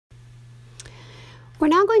We're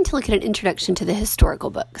now going to look at an introduction to the historical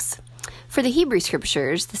books. For the Hebrew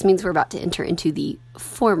scriptures, this means we're about to enter into the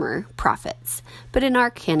former prophets, but in our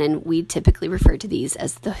canon, we typically refer to these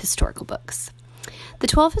as the historical books. The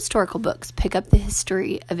 12 historical books pick up the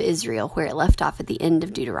history of Israel where it left off at the end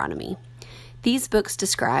of Deuteronomy. These books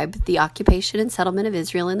describe the occupation and settlement of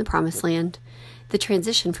Israel in the Promised Land, the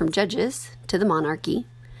transition from judges to the monarchy,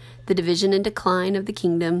 the division and decline of the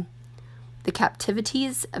kingdom, the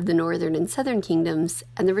captivities of the northern and southern kingdoms,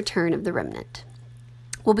 and the return of the remnant.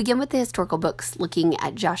 We'll begin with the historical books looking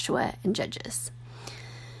at Joshua and Judges.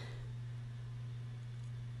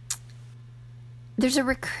 There's a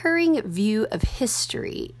recurring view of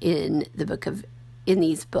history in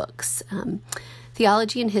these books.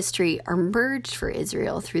 Theology and history are merged for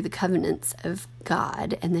Israel through the covenants of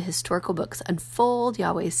God, and the historical books unfold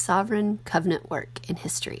Yahweh's sovereign covenant work in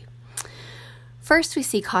history. First, we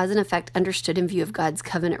see cause and effect understood in view of God's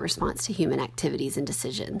covenant response to human activities and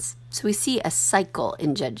decisions. So we see a cycle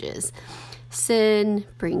in Judges. Sin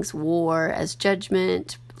brings war as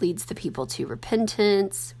judgment, leads the people to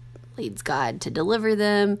repentance, leads God to deliver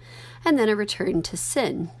them, and then a return to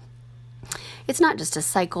sin. It's not just a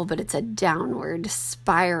cycle, but it's a downward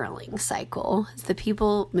spiraling cycle as the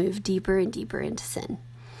people move deeper and deeper into sin.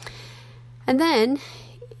 And then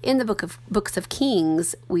in the books of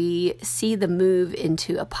Kings, we see the move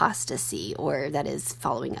into apostasy, or that is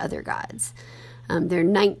following other gods. There are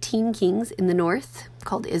 19 kings in the north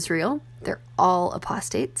called Israel. They're all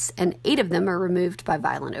apostates, and 8 of them are removed by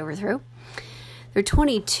violent overthrow. There are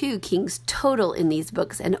 22 kings total in these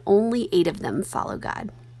books, and only 8 of them follow God.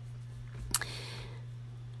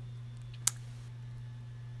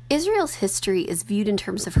 Israel's history is viewed in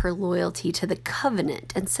terms of her loyalty to the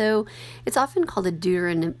covenant, and so it's often called a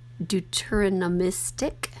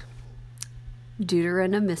Deuteronomistic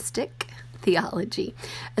theology.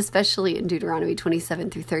 Especially in Deuteronomy 27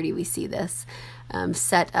 through 30, we see this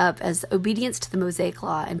set up as obedience to the Mosaic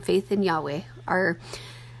law and faith in Yahweh are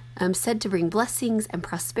said to bring blessings and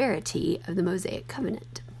prosperity of the Mosaic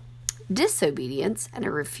covenant. Disobedience and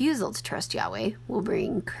a refusal to trust Yahweh will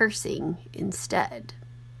bring cursing instead.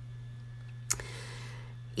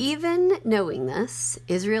 Even knowing this,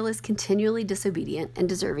 Israel is continually disobedient and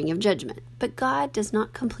deserving of judgment, but God does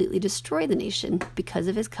not completely destroy the nation because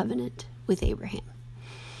of his covenant with Abraham.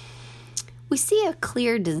 We see a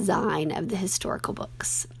clear design of the historical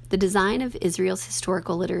books. The design of Israel's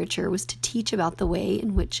historical literature was to teach about the way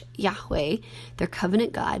in which Yahweh, their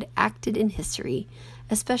covenant God, acted in history,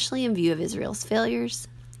 especially in view of Israel's failures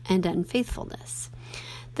and unfaithfulness.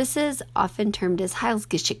 This is often termed as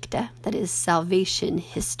Heilsgeschichte, that is, salvation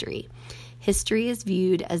history. History is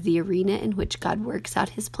viewed as the arena in which God works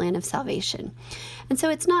out his plan of salvation. And so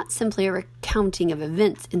it's not simply a recounting of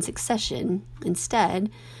events in succession. Instead,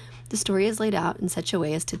 the story is laid out in such a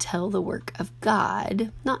way as to tell the work of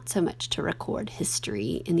God, not so much to record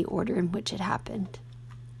history in the order in which it happened.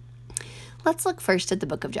 Let's look first at the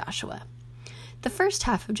book of Joshua. The first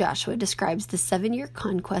half of Joshua describes the 7-year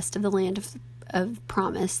conquest of the land of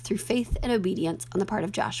promise through faith and obedience on the part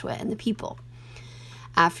of Joshua and the people.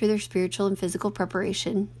 After their spiritual and physical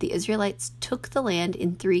preparation, the Israelites took the land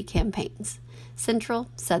in 3 campaigns: central,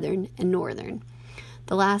 southern, and northern.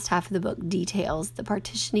 The last half of the book details the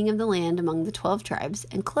partitioning of the land among the 12 tribes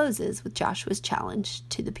and closes with Joshua's challenge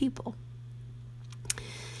to the people.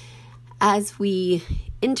 As we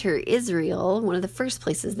enter Israel, one of the first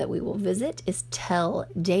places that we will visit is Tel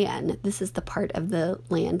Dan. This is the part of the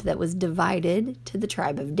land that was divided to the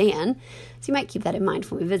tribe of Dan. So you might keep that in mind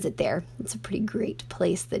when we visit there. It's a pretty great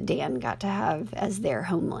place that Dan got to have as their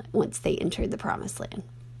homeland once they entered the Promised Land.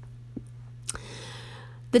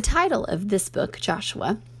 The title of this book,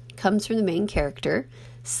 Joshua, comes from the main character,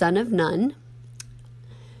 son of Nun.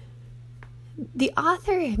 The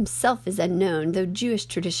author himself is unknown, though Jewish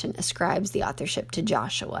tradition ascribes the authorship to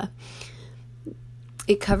Joshua.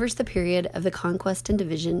 It covers the period of the conquest and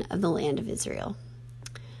division of the land of Israel.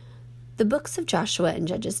 The books of Joshua and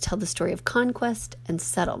Judges tell the story of conquest and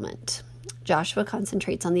settlement. Joshua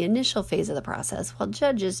concentrates on the initial phase of the process, while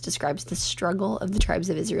Judges describes the struggle of the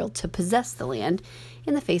tribes of Israel to possess the land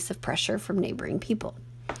in the face of pressure from neighboring people.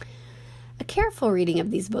 A careful reading of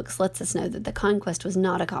these books lets us know that the conquest was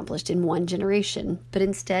not accomplished in one generation, but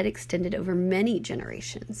instead extended over many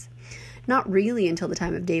generations. Not really until the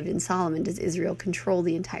time of David and Solomon does Israel control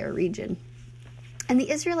the entire region. And the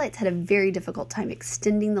Israelites had a very difficult time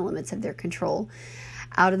extending the limits of their control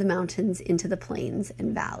out of the mountains into the plains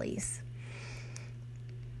and valleys.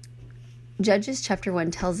 Judges chapter 1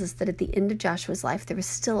 tells us that at the end of Joshua's life, there was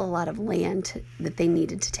still a lot of land that they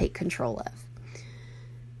needed to take control of.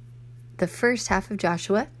 The first half of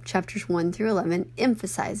Joshua, chapters 1 through 11,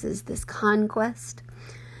 emphasizes this conquest.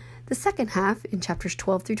 The second half, in chapters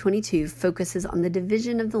 12 through 22, focuses on the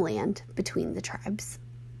division of the land between the tribes.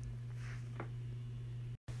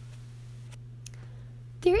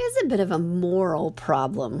 There is a bit of a moral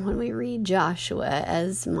problem when we read Joshua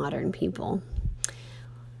as modern people.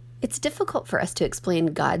 It's difficult for us to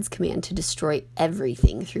explain God's command to destroy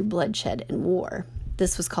everything through bloodshed and war.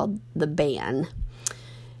 This was called the ban.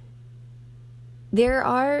 There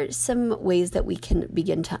are some ways that we can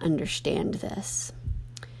begin to understand this.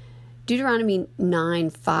 Deuteronomy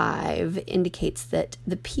 9:5 indicates that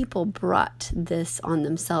the people brought this on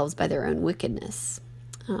themselves by their own wickedness.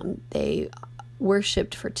 They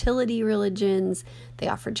worshipped fertility religions, they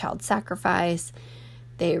offered child sacrifice,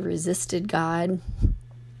 they resisted God.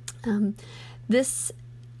 This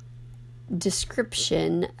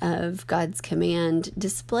description of God's command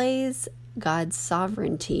displays God's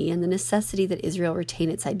sovereignty and the necessity that Israel retain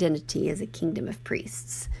its identity as a kingdom of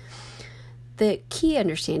priests. The key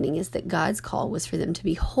understanding is that God's call was for them to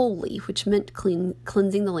be holy, which meant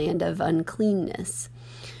cleansing the land of uncleanness.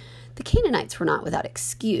 The Canaanites were not without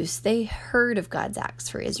excuse. They heard of God's acts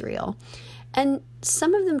for Israel, and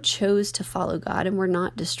some of them chose to follow God and were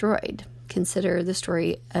not destroyed. Consider the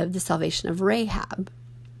story of the salvation of Rahab.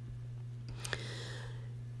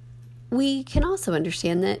 We can also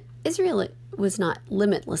understand that Israel was not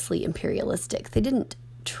limitlessly imperialistic. They didn't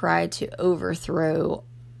try to overthrow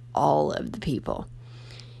all of the people.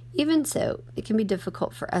 Even so, it can be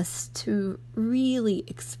difficult for us to really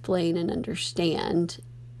explain and understand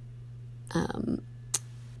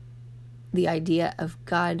the idea of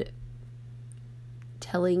God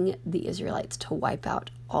telling the Israelites to wipe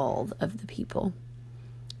out all of the people.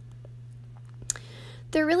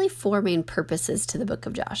 There are really four main purposes to the book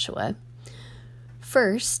of Joshua.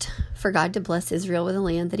 First, for God to bless Israel with a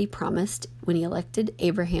land that he promised when he elected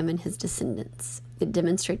Abraham and his descendants. It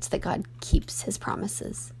demonstrates that God keeps his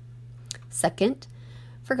promises. Second,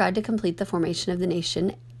 for God to complete the formation of the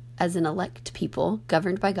nation as an elect people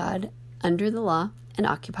governed by God under the law and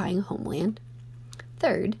occupying a homeland.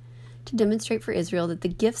 Third, to demonstrate for Israel that the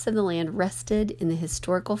gifts of the land rested in the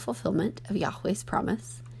historical fulfillment of Yahweh's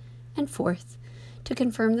promise. And fourth, to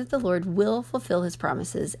confirm that the Lord will fulfill his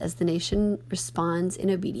promises as the nation responds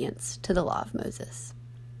in obedience to the law of Moses.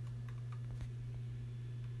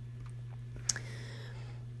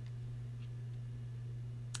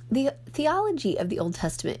 The theology of the Old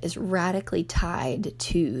Testament is radically tied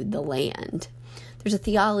to the land. There's a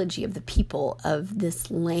theology of the people of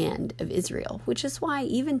this land of Israel, which is why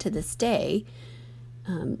even to this day,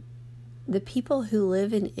 the people who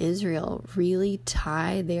live in Israel really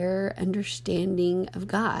tie their understanding of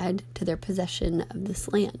God to their possession of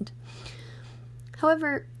this land.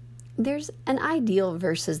 However, there's an ideal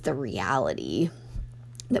versus the reality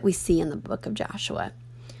that we see in the book of Joshua.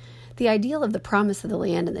 The ideal of the promise of the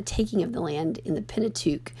land and the taking of the land in the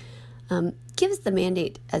Pentateuch gives the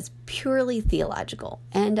mandate as purely theological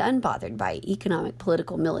and unbothered by economic,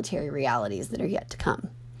 political, military realities that are yet to come.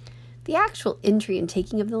 The actual entry and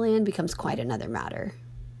taking of the land becomes quite another matter.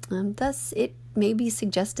 Thus, it may be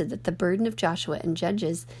suggested that the burden of Joshua and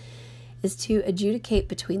Judges is to adjudicate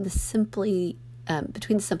between the simple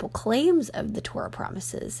claims of the Torah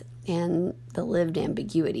promises and the lived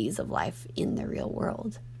ambiguities of life in the real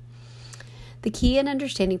world. The key in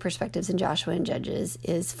understanding perspectives in Joshua and Judges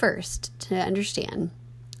is, first, to understand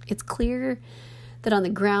it's clear that on the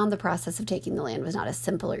ground the process of taking the land was not a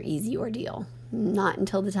simple or easy ordeal. Not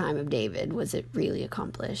until the time of David was it really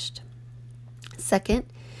accomplished. Second,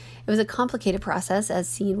 it was a complicated process as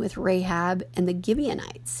seen with Rahab and the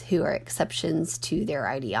Gibeonites, who are exceptions to their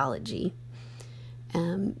ideology,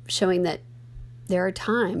 showing that there are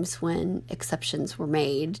times when exceptions were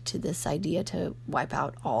made to this idea to wipe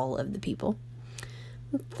out all of the people.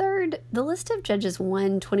 Third, the list of Judges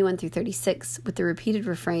 1:21 through 36 with the repeated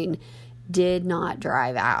refrain, did not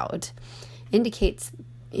drive out, indicates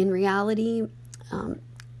in reality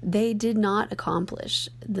they did not accomplish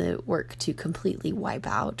the work to completely wipe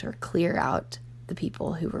out or clear out the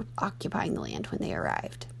people who were occupying the land when they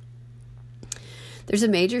arrived. There's a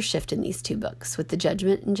major shift in these two books. With the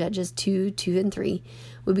judgment in Judges 2:2 and 3,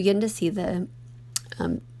 we begin to see the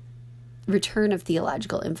return of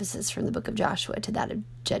theological emphasis from the book of Joshua to that of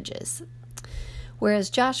Judges. Whereas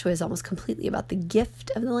Joshua is almost completely about the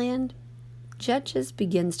gift of the land, Judges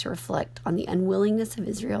begins to reflect on the unwillingness of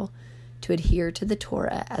Israel to adhere to the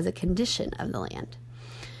Torah as a condition of the land.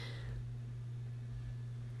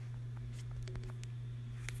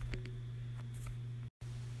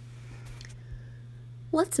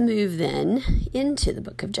 Let's move then into the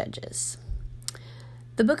book of Judges.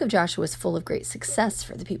 The book of Joshua was full of great success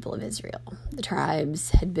for the people of Israel. The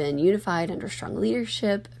tribes had been unified under strong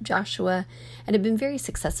leadership of Joshua and had been very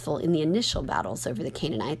successful in the initial battles over the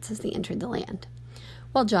Canaanites as they entered the land.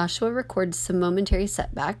 While Joshua records some momentary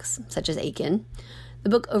setbacks, such as Achan, the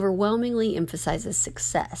book overwhelmingly emphasizes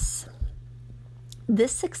success.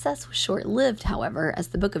 This success was short-lived, however, as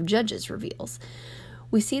the book of Judges reveals.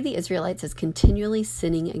 We see the Israelites as continually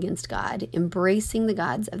sinning against God, embracing the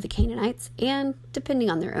gods of the Canaanites, and depending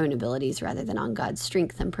on their own abilities rather than on God's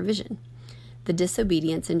strength and provision. The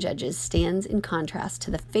disobedience in Judges stands in contrast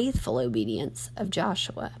to the faithful obedience of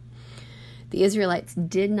Joshua. The Israelites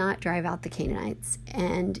did not drive out the Canaanites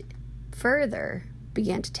and further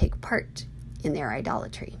began to take part in their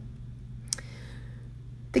idolatry.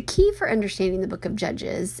 The key for understanding the book of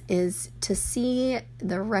Judges is to see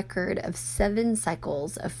the record of 7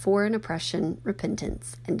 cycles of foreign oppression,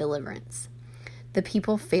 repentance, and deliverance. The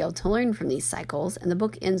people failed to learn from these cycles, and the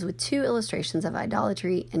book ends with 2 illustrations of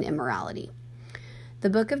idolatry and immorality. The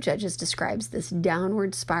book of Judges describes this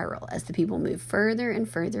downward spiral as the people move further and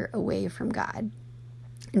further away from God.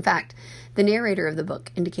 In fact, the narrator of the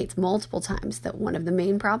book indicates multiple times that one of the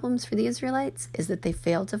main problems for the Israelites is that they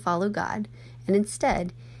failed to follow God, and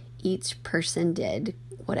instead, each person did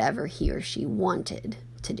whatever he or she wanted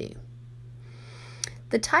to do.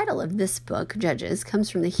 The title of this book, Judges,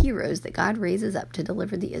 comes from the heroes that God raises up to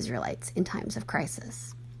deliver the Israelites in times of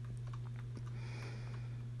crisis.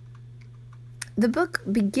 The book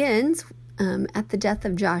begins at the death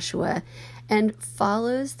of Joshua and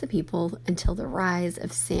follows the people until the rise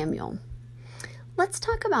of Samuel. Let's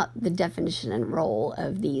talk about the definition and role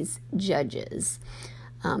of these judges.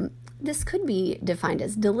 This could be defined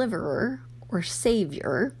as deliverer or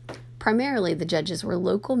savior. Primarily, the judges were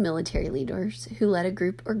local military leaders who led a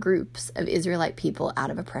group or groups of Israelite people out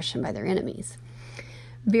of oppression by their enemies.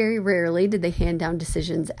 Very rarely did they hand down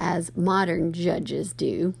decisions as modern judges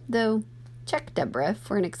do, though check Deborah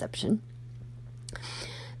for an exception.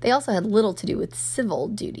 They also had little to do with civil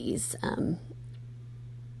duties.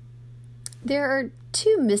 There are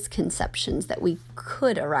 2 misconceptions that we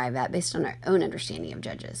could arrive at based on our own understanding of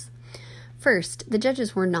judges. First, the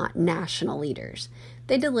judges were not national leaders.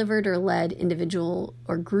 They delivered or led individual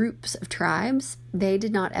or groups of tribes. They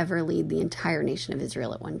did not ever lead the entire nation of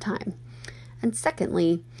Israel at one time. And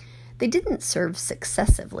secondly, they didn't serve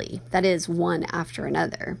successively, that is, one after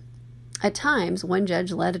another. At times, one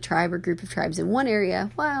judge led a tribe or group of tribes in one area,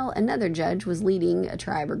 while another judge was leading a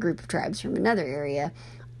tribe or group of tribes from another area,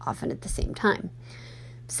 often at the same time.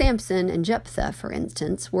 Samson and Jephthah, for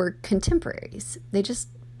instance, were contemporaries. They just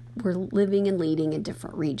were living and leading in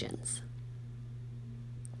different regions.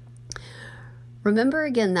 Remember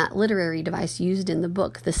again that literary device used in the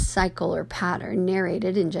book, the cycle or pattern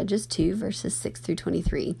narrated in Judges 2, verses 6 through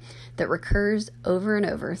 23, that recurs over and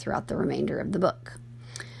over throughout the remainder of the book.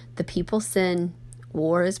 The people sin,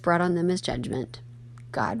 war is brought on them as judgment.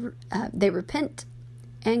 They repent,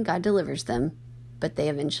 and God delivers them, but they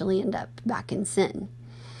eventually end up back in sin.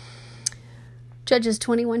 Judges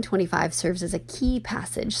 21:25 serves as a key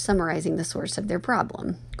passage summarizing the source of their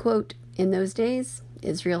problem. Quote, "In those days,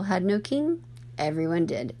 Israel had no king. Everyone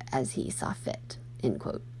did as he saw fit." End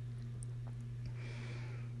quote.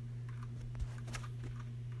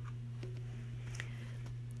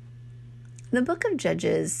 The book of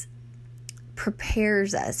Judges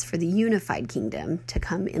prepares us for the unified kingdom to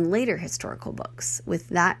come in later historical books with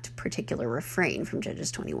that particular refrain from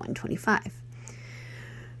Judges 21:25.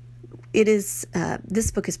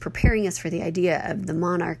 This book is preparing us for the idea of the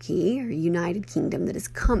monarchy or united kingdom that is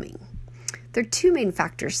coming. There are 2 main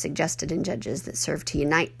factors suggested in Judges that serve to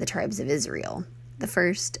unite the tribes of Israel. The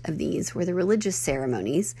first of these were the religious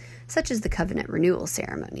ceremonies, such as the covenant renewal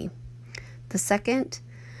ceremony. The second,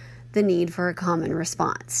 the need for a common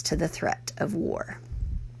response to the threat of war.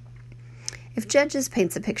 If Judges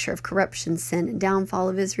paints a picture of corruption, sin, and downfall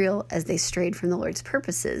of Israel as they strayed from the Lord's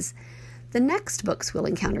purposes, the next books we'll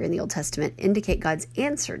encounter in the Old Testament indicate God's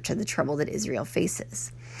answer to the trouble that Israel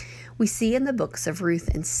faces. We see in the books of Ruth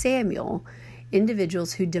and Samuel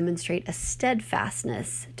individuals who demonstrate a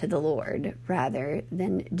steadfastness to the Lord rather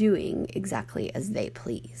than doing exactly as they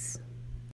please.